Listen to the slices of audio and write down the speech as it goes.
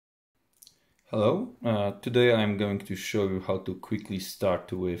Hello, today I'm going to show you how to quickly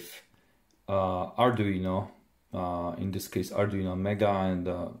start with Arduino, in this case Arduino Mega and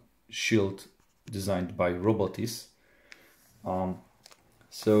shield designed by Robotis.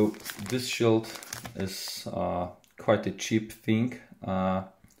 So this shield is quite a cheap thing,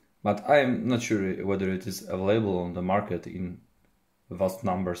 but I'm not sure whether it is available on the market in vast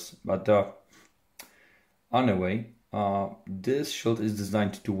numbers. But anyway, this shield is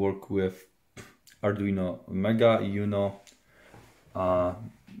designed to work with Arduino Mega, Uno,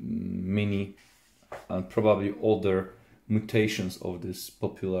 Mini, and probably other mutations of this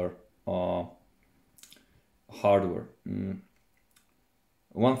popular hardware.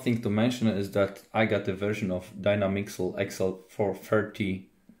 One thing to mention is that I got a version of Dynamixel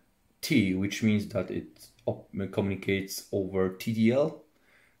XL-430-T, which means that it communicates over TDL,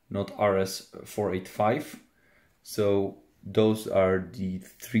 not RS-485. So those are the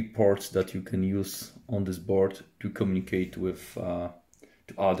three ports that you can use on this board to communicate with, to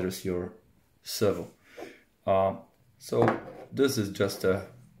address your servo. So this is just a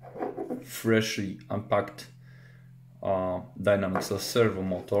freshly unpacked Dynamixel servo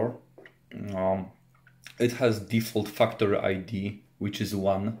motor. It has default factory ID, which is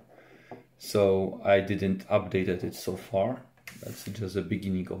 1, so I didn't update it so far. That's just the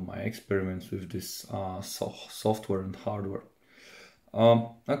beginning of my experiments with this software and hardware.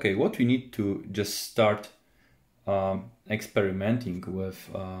 Okay, what we need to just start experimenting with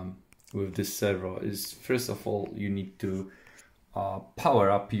this servo is, first of all, you need to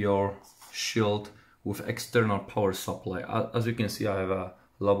power up your shield with external power supply. As you can see, I have a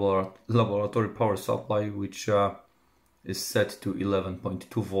laboratory power supply which is set to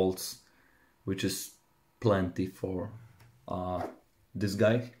 11.2 volts, which is plenty for this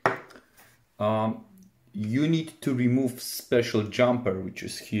guy. You need to remove special jumper, which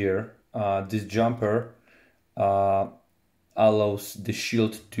is here. This jumper allows the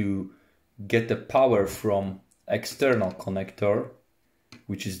shield to get the power from external connector,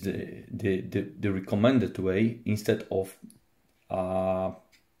 which is the recommended way, instead of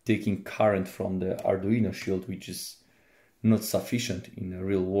taking current from the Arduino shield, which is not sufficient in the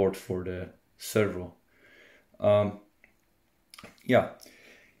real world for the servo. Yeah,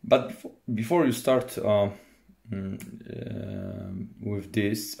 but before you start with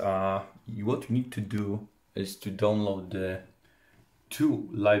this, what you need to do is to download the two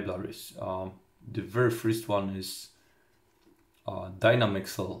libraries. The very first one is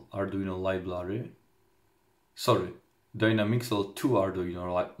Dynamixel Arduino library. Sorry, Dynamixel 2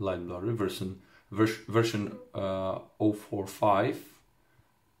 Arduino library version 045,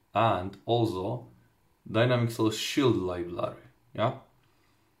 and also Dynamixel Shield library. Yeah.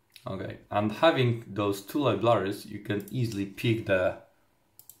 Okay. And having those two libraries, you can easily pick the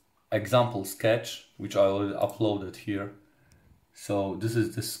example sketch, which I already uploaded here. So this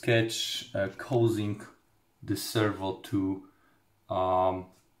is the sketch causing the servo to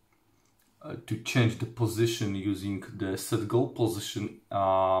change the position using the setGoPosition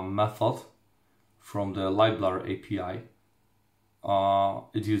method from the library API.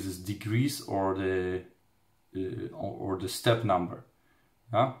 It uses degrees or the step number.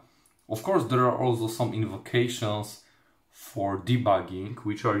 Yeah. Of course, there are also some invocations for debugging,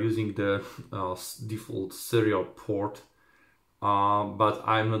 which are using the default serial port, but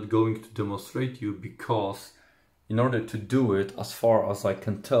I'm not going to demonstrate you, because in order to do it, as far as I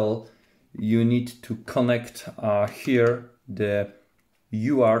can tell, you need to connect here the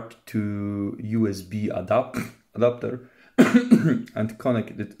UART to USB adapter and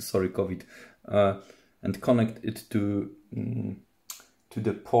connect it, sorry, COVID, and connect it to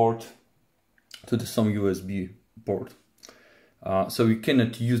the port, to some USB port. So you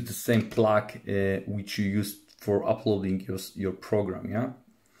cannot use the same plug which you used for uploading your program. Yeah.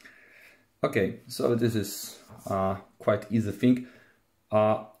 Okay, so this is quite easy thing.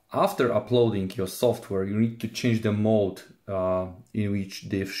 After uploading your software, you need to change the mode in which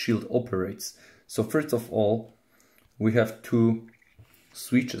the shield operates. So first of all, we have two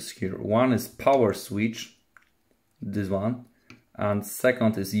switches here. One is power switch, this one, and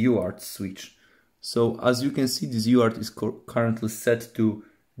second is UART switch. So as you can see, this UART is currently set to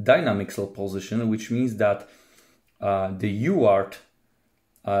Dynamixel position, which means that the UART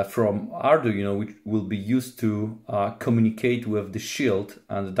from Arduino, which will be used to communicate with the shield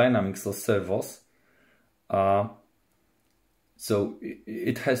and the Dynamixel servos, so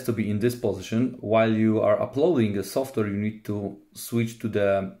it has to be in this position. While you are uploading the software, you need to switch to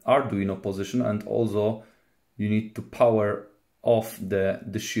the Arduino position, and also you need to power off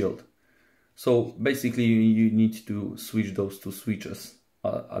the shield. So basically you need to switch those two switches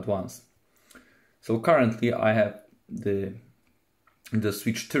at once. So currently I have the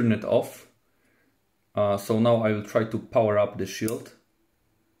switch turned off. So now I will try to power up the shield.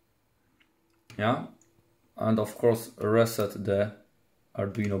 Yeah, and of course reset the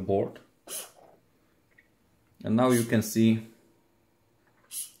Arduino board. And now you can see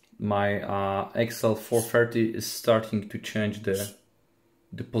my XL-430 is starting to change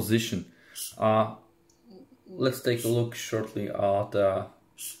the position. Let's take a look shortly at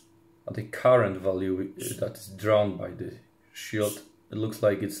the current value that is drawn by the shield. It looks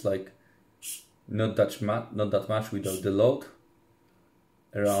like it's like not that much without the load,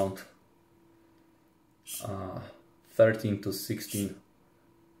 around 13 to 16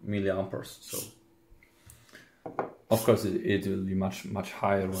 milliamperes. So of course it will be much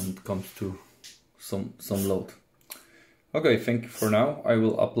higher when it comes to some load. Okay, thank you for now. I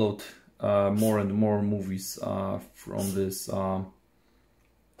will upload more and more movies from this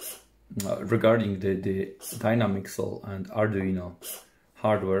regarding the Dynamixel and Arduino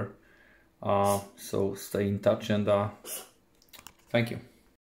hardware. So stay in touch, and thank you.